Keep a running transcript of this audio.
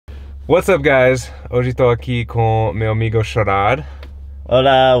What's up, guys? Hoje estou aqui com meu amigo Sharod.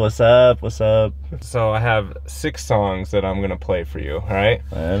 Hola, what's up? What's up? So I have 6 songs that I'm gonna play for you, all right?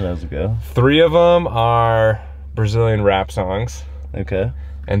 All right, let's go. 3 of them are Brazilian rap songs. Okay.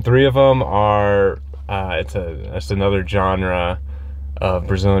 And 3 of them are, it's another genre of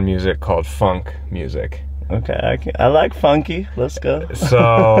Brazilian music called funk music. Okay, I like funky. Let's go.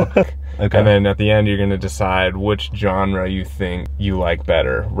 So, okay. And then at the end, you're gonna decide which genre you think you like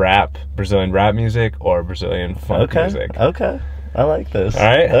better: rap, Brazilian rap music, or Brazilian funk music. Okay. I like this. All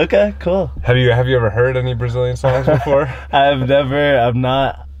right. Okay, cool. Have you ever heard any Brazilian songs before?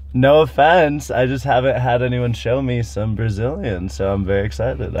 No offense, I just haven't had anyone show me some Brazilian, so I'm very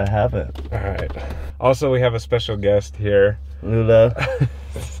excited. I haven't. All right. Also, we have a special guest here. Lula.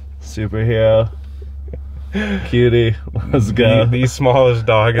 Superhero. Cutie. Let's go. The smallest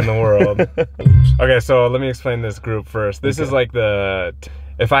dog in the world. Okay, so let me explain this group first. This is like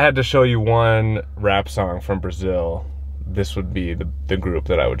if I had to show you one rap song from Brazil, this would be the group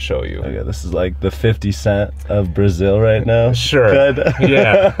that I would show you. Okay, this is like the 50 Cent of Brazil right now. Sure. Good.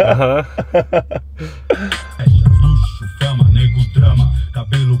 Yeah. Uh-huh.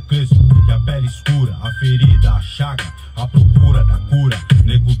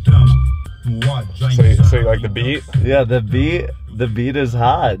 So you like the beat? Yeah, the beat is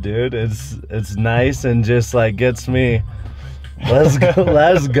hot, dude. It's nice and just like gets me. Let's go,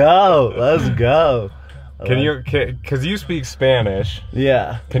 let's go, let's go. Cause you speak Spanish.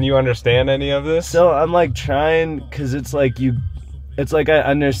 Yeah. Can you understand any of this? So I'm like trying, cause it's like I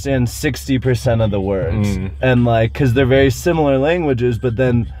understand 60% of the words, and like, cause they're very similar languages, but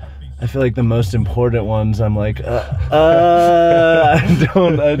then I feel like the most important ones, I'm like, I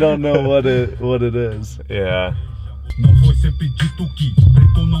don't know what it is. Yeah.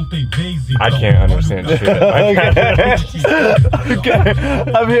 I can't understand shit. Okay.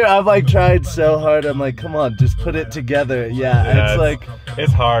 I'm here. I've like tried so hard. I'm like, come on, just put it together. Yeah,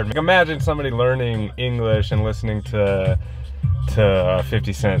 it's hard. Like, imagine somebody learning English and listening to a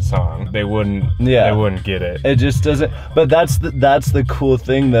 50 Cent song. They wouldn't get it. It just doesn't. But that's the cool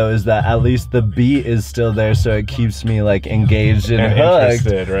thing though, is that at least the beat is still there, so it keeps me like engaged and hooked.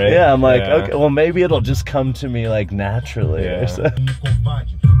 Interested, right? Yeah, I'm like, okay, well maybe it'll just come to me like naturally. Yeah. Or something.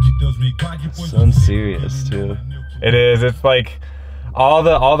 Sounds serious too. It is. It's like all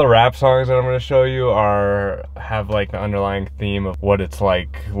the rap songs that I'm going to show you have like the underlying theme of what it's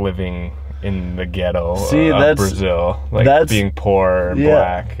like living in the ghetto of Brazil, like being poor and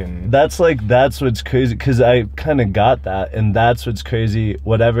black, and that's what's crazy, because I kind of got that, and that's what's crazy.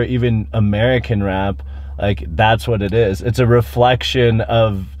 Whatever, even American rap, like that's what it is. It's a reflection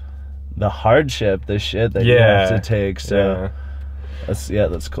of the hardship, the shit that you have to take. So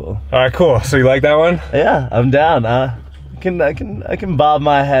that's cool. All right, cool. So you like that one? Yeah, I'm down. I can bob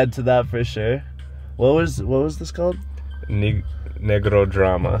my head to that for sure. What was this called? Negro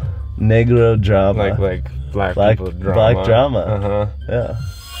drama. Negro drama. Like black people drama. Black drama. Uh-huh. Yeah.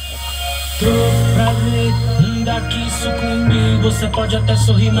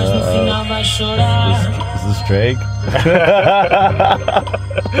 Is this Drake?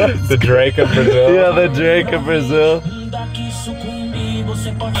 The Drake of Brazil? Yeah, the Drake of Brazil.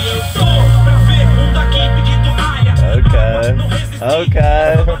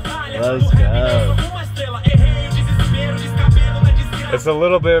 Okay. Let's go. It's a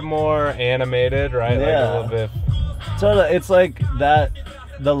little bit more animated, right? Yeah. Like a little bit. Totally. It's like that.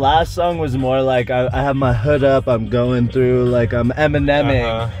 The last song was more like I have my hood up, I'm going through, like I'm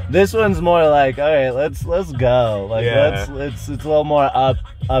Emineming. This one's more like, all right, let's go. Like it's a little more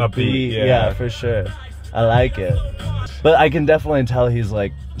upbeat. Yeah, for sure. I like it. But I can definitely tell he's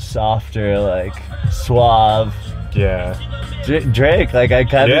like softer, like suave. Yeah. Drake, like I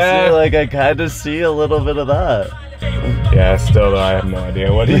kind of see a little bit of that. Yeah, still though, I have no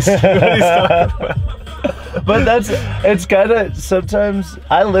idea what he's talking about. But it's kind of, sometimes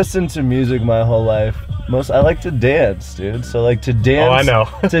I listen to music my whole life. I like to dance, dude. So like to dance. Oh, I know.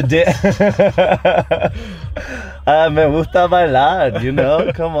 To dance. Me gusta bailar, you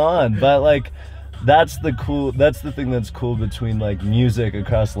know? Come on. But like, that's the thing that's cool between like music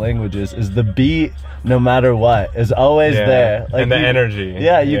across languages, is the beat, no matter what, is always there. Like, and the energy.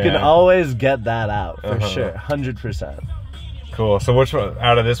 Yeah, you can always get that out for sure, 100%. Cool. So which one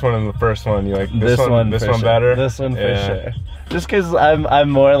out of this one and the first one you like? This one better? This one for sure. Just because I'm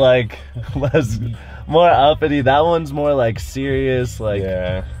more like more uppity. That one's more like serious. Like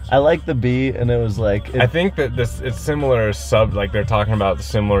I like the beat, and it was like I think that it's similar like they're talking about the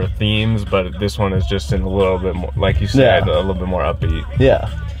similar themes, but this one is just in a little bit more, like you said, a little bit more upbeat. Yeah.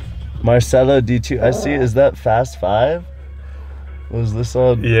 Marcelo D2, I see. Is that Fast 5? Was this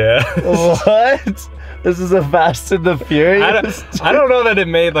on? Yeah. What? This is a Fast and the Furious? I don't know that it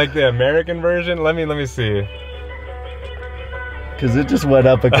made like the American version. Let me see. Because it just went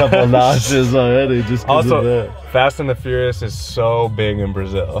up a couple notches already just because of that. Fast and the Furious is so big in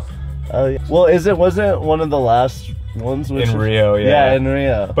Brazil. Oh, yeah. Well, wasn't one of the last ones in Rio? Yeah, in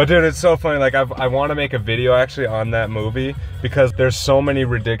Rio. But dude, it's so funny. Like I want to make a video actually on that movie because there's so many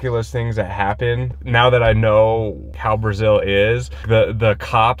ridiculous things that happen. Now that I know how Brazil is, the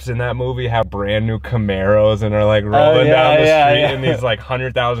cops in that movie have brand new Camaros and are like rolling down the street in these like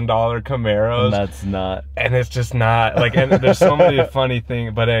 $100,000 Camaros. And that's not. And it's just not like. And there's so many funny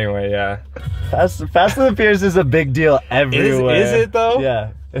things. But anyway, yeah. Fast and the Furious is a big deal everywhere. Is it though?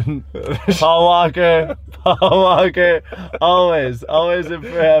 Yeah. Paul Walker, always and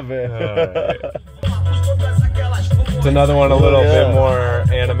forever. It's another one a little bit more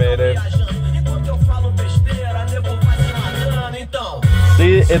animated.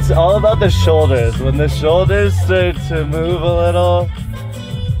 See, it's all about the shoulders. When the shoulders start to move a little.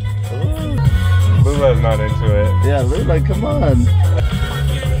 Lula's not into it. Yeah, Lula, come on.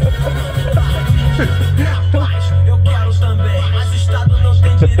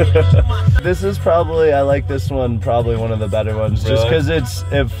 This is probably, I like this one, probably one of the better ones. Really? Just because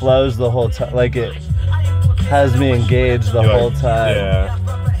it flows the whole time, like it has me engaged the whole time.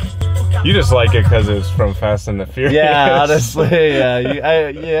 Yeah. You just like it because it's from Fast and the Furious. Yeah, honestly, yeah.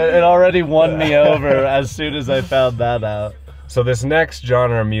 It already won me over as soon as I found that out. So this next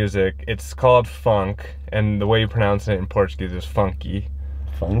genre of music, it's called funk, and the way you pronounce it in Portuguese is funky.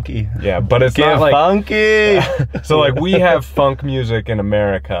 Funky. Yeah, but it's not like funky. So like we have funk music in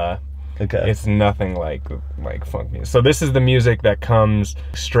America. Okay. It's nothing like funk music. So this is the music that comes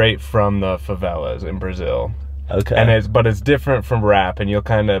straight from the favelas in Brazil. Okay. And but it's different from rap, and you'll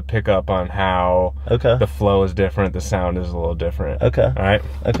kind of pick up on how the flow is different, the sound is a little different. Okay. All right.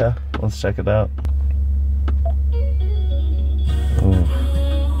 Okay. Let's check it out. Ooh.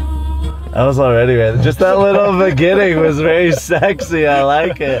 I was already ready. Just that little beginning was very sexy. I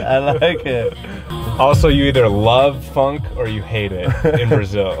like it. I like it. Also, you either love funk or you hate it in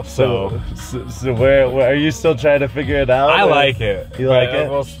Brazil. So where are you still trying to figure it out? I like it. You like it?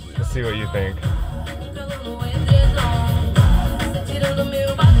 We'll see what you think.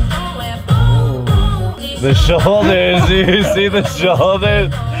 The shoulders. You see the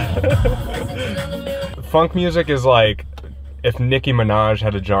shoulders? Funk music is like if Nicki Minaj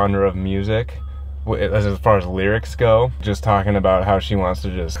had a genre of music, as far as lyrics go, just talking about how she wants to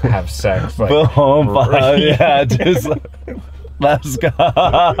just have sex. Like, yeah, just let's go.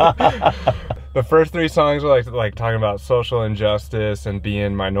 The first three songs are like talking about social injustice and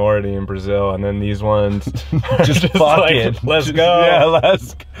being minority in Brazil, and then these ones just fuck like, it. Let's go. Yeah,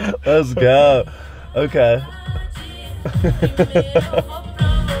 let's go. Okay.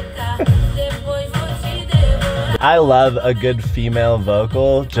 I love a good female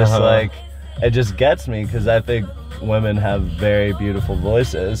vocal, just like, it just gets me, because I think women have very beautiful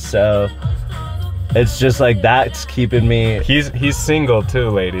voices, so it's just like, that's keeping me. He's single too,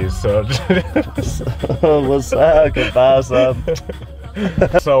 ladies, so. What's up, que pasa?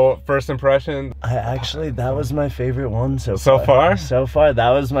 So, first impression? That was my favorite one so far. So far, that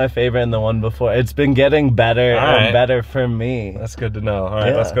was my favorite, and the one before. It's been getting better and better for me. That's good to know. All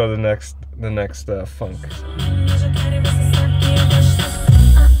right, let's go to the next funk.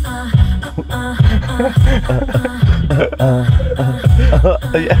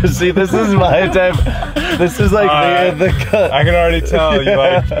 Yeah, see, this is my type. This is like the I can already tell you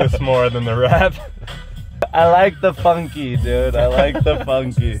like this more than the rap. I like the funky, dude. I like the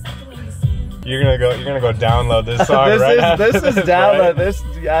funky. You're gonna go download this song right This is download.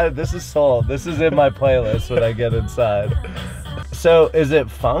 Right? This is sold. This is in my playlist when I get inside. So is it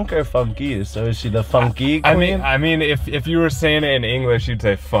funk or funky? So is she the funky queen? I mean, if you were saying it in English, you'd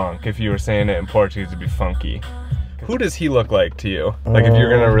say funk. If you were saying it in Portuguese, it'd be funky. Who does he look like to you? Like if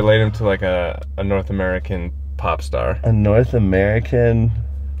you're gonna relate him to like a North American pop star. A North American.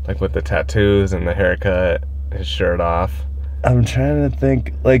 Like with the tattoos and the haircut, his shirt off. I'm trying to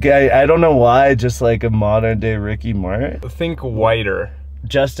think. Like I don't know why. Just like a modern day Ricky Martin. Think whiter.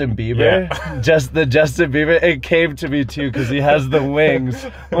 Justin Bieber? Yeah. Just the Justin Bieber. It came to me too because he has the wings.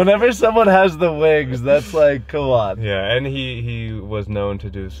 Whenever someone has the wings, that's like, come on. Yeah, and he was known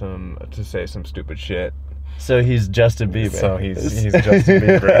to say some stupid shit. So he's Justin Bieber. So he's Justin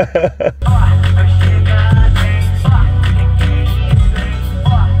Bieber.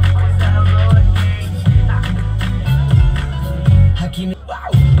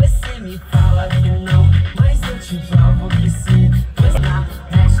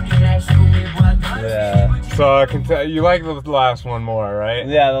 So can tell you like the last one more, right?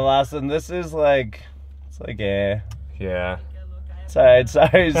 Yeah, the last one. This is like, it's like, eh. Yeah. It's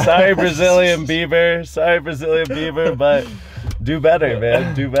alright. Sorry, Brazilian Bieber. Sorry, Brazilian Bieber, but do better,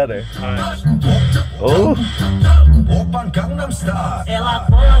 man. Do better. Oh.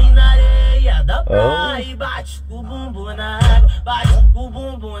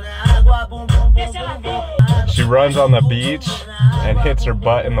 She runs on the beach and hits her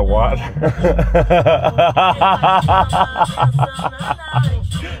butt in the water.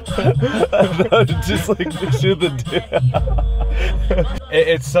 Just like shoot the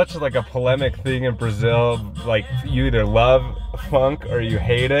It's such like a polemic thing in Brazil. Like you either love funk or you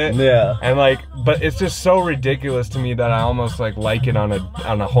hate it. Yeah. And like, but it's just so ridiculous to me that I almost like it on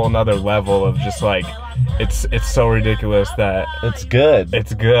a whole nother level of just like, it's so ridiculous that it's good.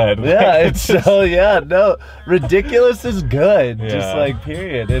 It's good. Yeah, like, it's so no, ridiculous is good. Yeah. Just like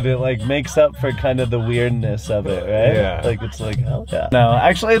period, and it like makes up for kind of the weirdness of it, right? Yeah. Like it's like hell yeah. No,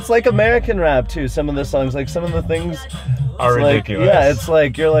 actually, it's like American rap too. Some of the songs, like some of the things, are ridiculous. Like, yeah, it's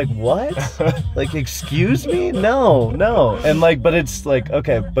like you're like what? Like excuse me? No, and like, but it's like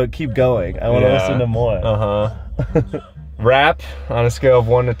okay, but keep going. I want to listen to more. Rap, on a scale of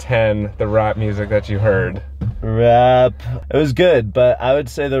 1 to 10, the rap music that you heard. Rap, it was good, but I would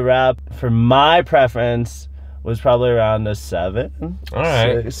say the rap, for my preference, was probably around a 7. All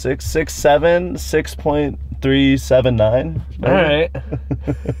right. 6.379. All right.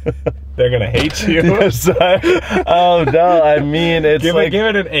 They're gonna hate you. Sorry. Oh no, I mean it's give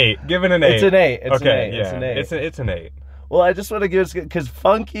it an 8. Give it an 8. It's an 8. It's okay, an 8. It's an 8. It's an 8. Well, I just want to give it because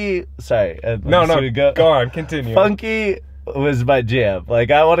funky. Sorry. No. Go on. Continue. Funky was my jam. Like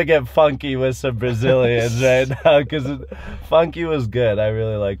I want to get funky with some Brazilians right now because funky was good. I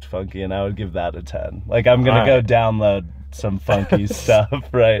really liked funky, and I would give that a 10. Like I'm gonna go download some funky stuff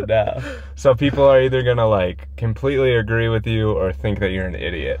right now. So people are either gonna like completely agree with you or think that you're an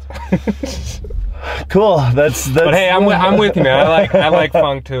idiot. Cool. That's. But hey, I'm with you, man. I like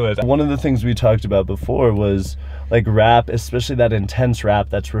funk too. One of the things we talked about before was like rap, especially that intense rap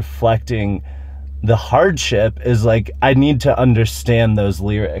that's reflecting the hardship, is like I need to understand those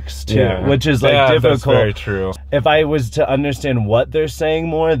lyrics too, which is like difficult. That's very true. If I was to understand what they're saying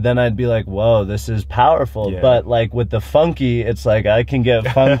more, then I'd be like, whoa, this is powerful. But like with the funky, it's like I can get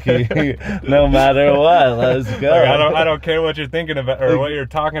funky no matter what. Let's go. Like, I don't care what you're thinking about or what you're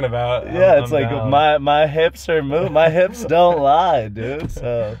talking about. Yeah, it's like down. my hips are moving. My hips don't lie, dude.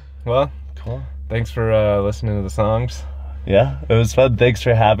 So well, cool. Thanks for listening to the songs. Yeah, it was fun. Thanks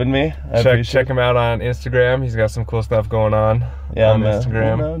for having me. Check him out on Instagram. He's got some cool stuff going on on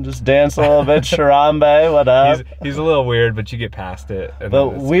Instagram. You know, just dance a little bit. Sharambe, what up? He's a little weird, but you get past it.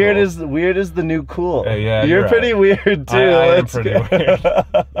 But weird is the new cool. Yeah, you're pretty weird too. I am pretty weird.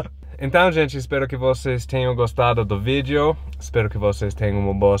 Então, gente, espero que vocês tenham gostado do vídeo. Espero que vocês tenham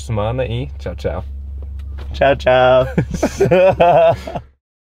uma boa semana e tchau, tchau. Tchau, tchau.